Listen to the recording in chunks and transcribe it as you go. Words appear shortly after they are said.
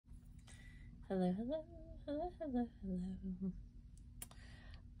Hello, hello, hello, hello, hello.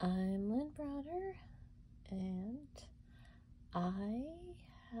 I'm Lynn Browder, and I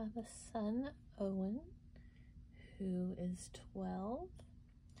have a son, Owen, who is 12.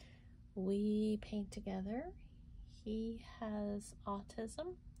 We paint together. He has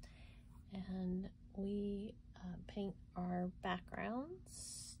autism, and we paint our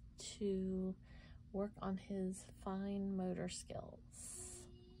backgrounds to work on his fine motor skills.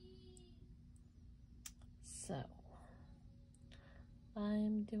 So,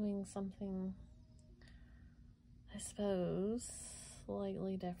 I'm doing something, I suppose,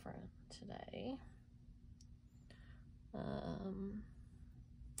 slightly different today.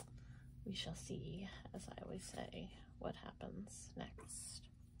 We shall see, as I always say, what happens next.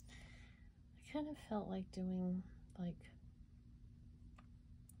 I kind of felt like doing,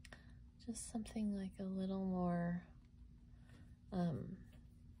 just something like a little more,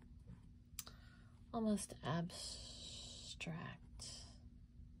 almost abstract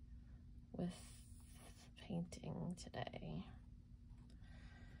with painting today.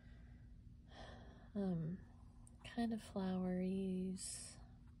 Kind of floweries,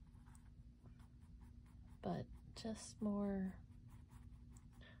 but just more,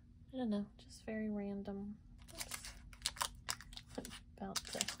 I don't know, just very random. Oops. I'm about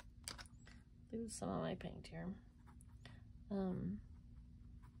to lose some of my paint here.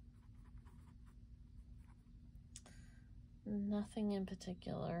 Nothing in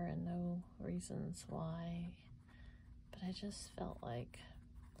particular and no reasons why, but I just felt like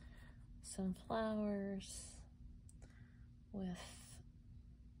some flowers with,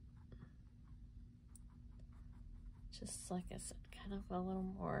 just like I said, kind of a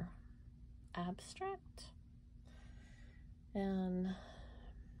little more abstract, and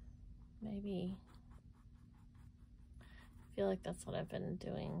maybe I feel like that's what I've been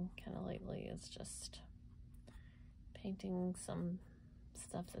doing kind of lately, is just painting some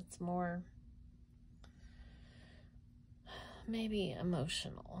stuff that's more maybe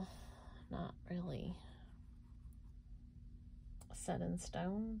emotional, not really set in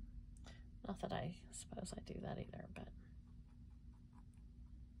stone. Not that I suppose I do that either, but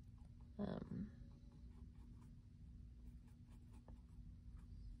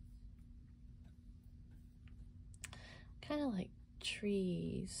kind of like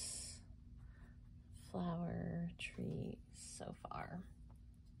trees, flower trees so far.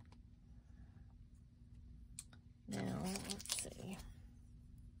 Now, let's see.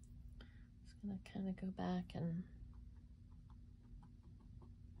 Just gonna kind of go back and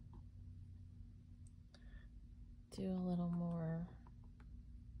do a little more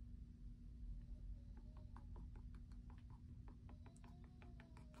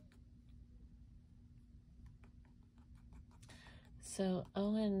so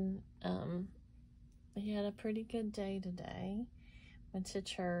Owen, he had a pretty good day today. Went to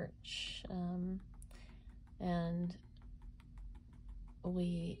church, and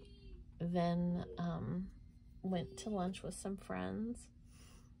we then went to lunch with some friends,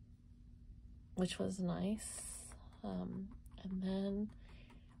 which was nice. And then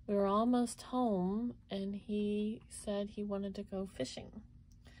we were almost home, and he said he wanted to go fishing.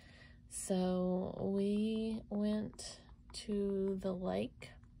 So we went to the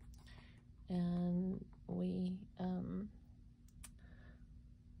lake, and we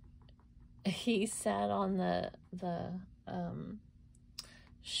he sat on the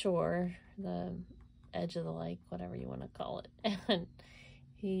shore, the edge of the lake, whatever you want to call it, and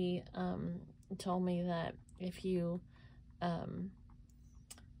he told me that if you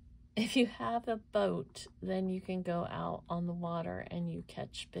have a boat, then you can go out on the water and you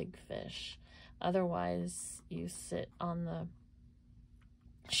catch big fish. Otherwise, you sit on the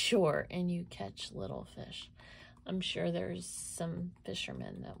shore and you catch little fish. I'm sure there's some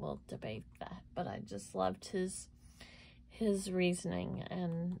fishermen that will debate that, but I just loved his reasoning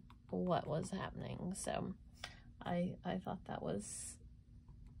and what was happening. So I thought that was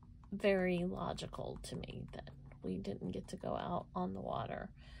very logical to me, that we didn't get to go out on the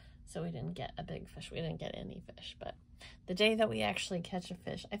water, so we didn't get a big fish. We didn't get any fish, but the day that we actually catch a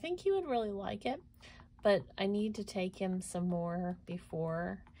fish, I think he would really like it, but I need to take him some more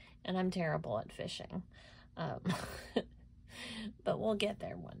before, and I'm terrible at fishing. But we'll get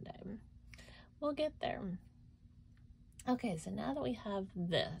there one day. We'll get there. Okay, so now that we have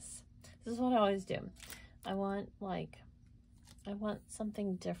this is what I always do. I want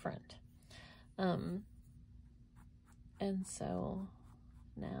something different. And so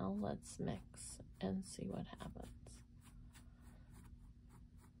now let's mix and see what happens.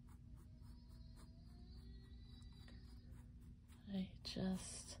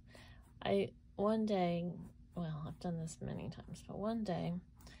 one day, well, I've done this many times, but one day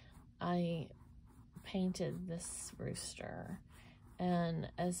I painted this rooster, and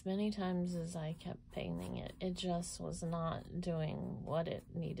as many times as I kept painting it, it just was not doing what it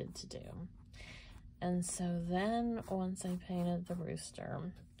needed to do. And so then once I painted the rooster,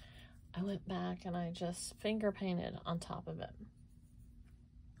 I went back and I just finger painted on top of it.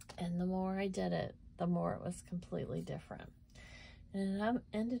 And the more I did it, the more it was completely different. And it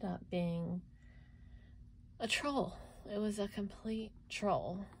ended up being a troll. It was a complete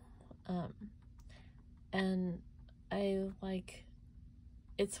troll. And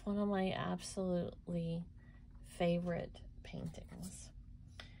it's one of my absolutely favorite paintings.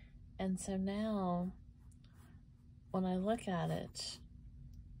 And so now, when I look at it,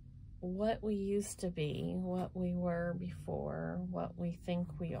 what we used to be, what we were before, what we think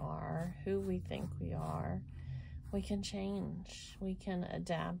we are, who we think we are, we can change, we can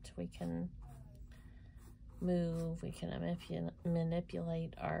adapt, we can move, we can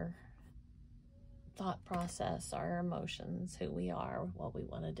manipulate our thought process, our emotions, who we are, what we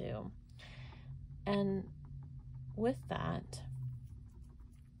want to do. And with that,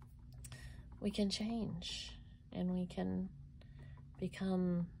 we can change and we can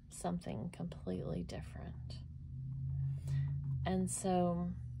become something completely different. And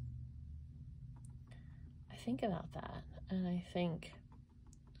so I think about that and I think,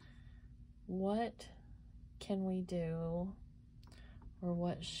 what can we do, or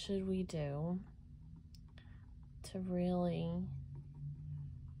what should we do to really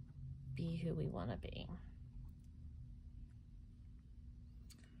be who we want to be?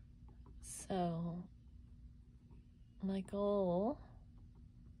 So my goal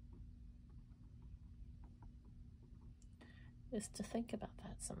is to think about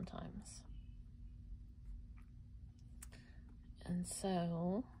that sometimes. And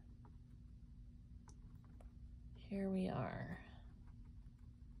so here we are.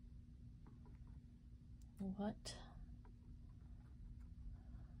 What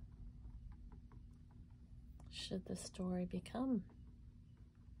should the story become?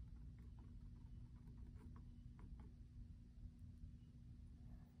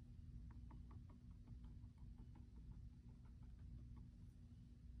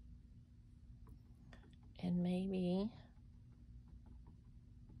 And maybe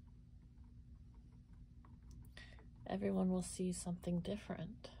everyone will see something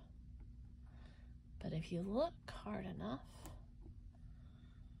different. But if you look hard enough,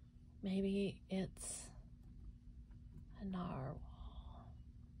 maybe it's a narwhal.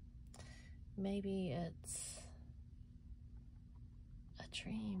 Maybe it's a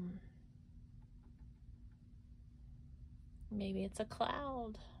dream. Maybe it's a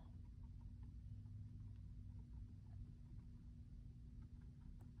cloud.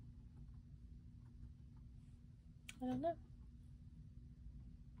 I don't know.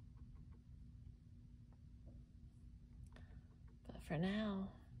 But for now,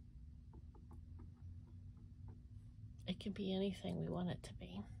 it can be anything we want it to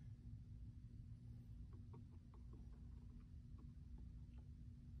be.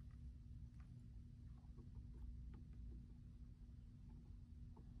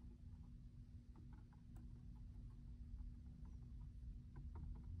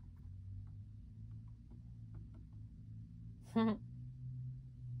 And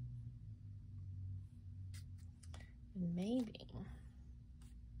maybe,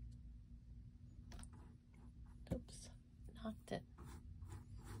 oops, knocked it.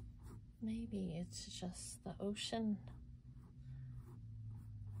 Maybe it's just the ocean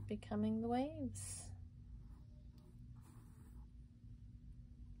becoming the waves.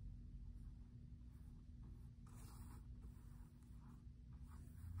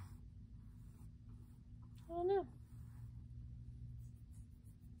 I don't know.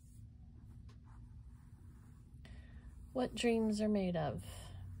 What dreams are made of?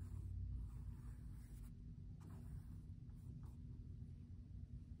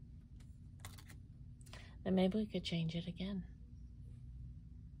 And maybe we could change it again.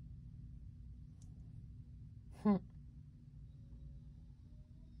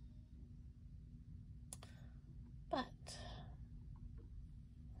 But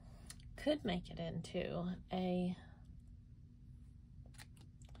could make it into a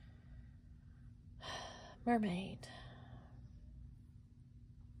mermaid.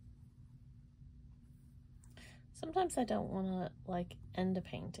 Sometimes I don't want to, end a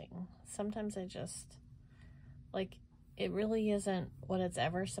painting. Sometimes I just, it really isn't what it's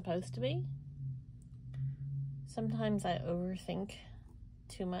ever supposed to be. Sometimes I overthink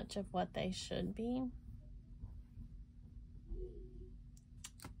too much of what they should be.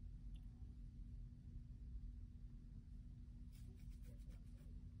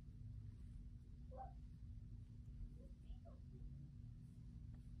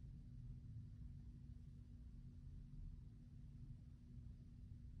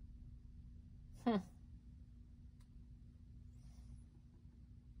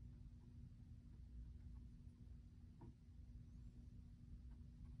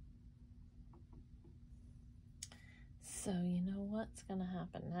 So you know what's going to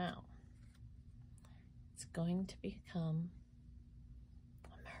happen now? It's going to become a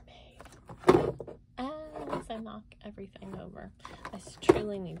mermaid. As I knock everything over. I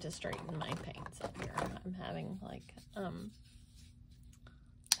truly need to straighten my paints up here. I'm having like,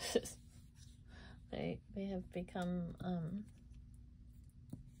 they have become,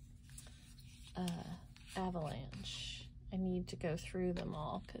 avalanche. I need to go through them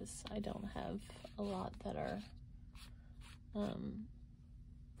all because I don't have a lot that are,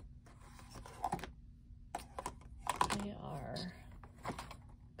 they are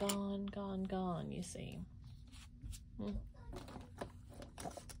gone, you see.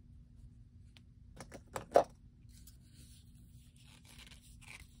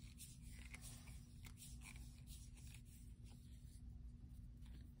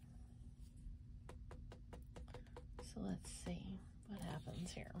 So let's see what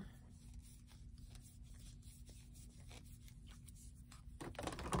happens here.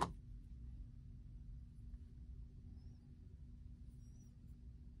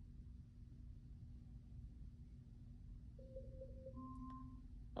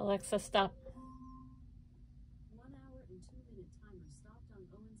 Alexa, stop. 1 hour and 2-minute timer stopped on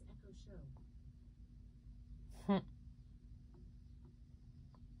Owen's Echo Show.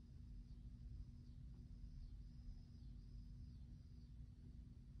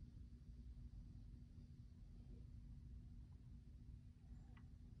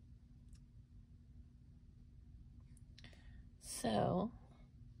 So,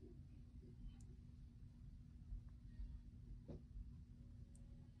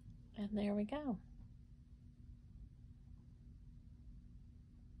 and there we go.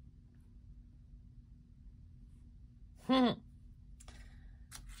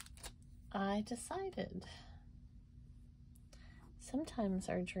 I decided sometimes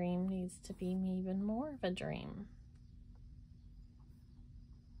our dream needs to be even more of a dream.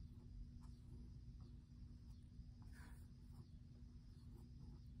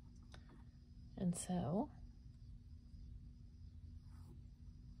 And so,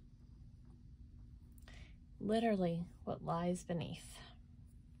 literally what lies beneath.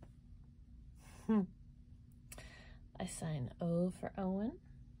 I sign O for Owen,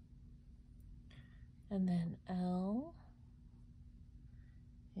 and then L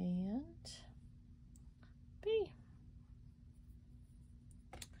and B.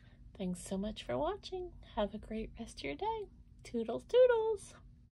 Thanks so much for watching. Have a great rest of your day. Toodles, toodles.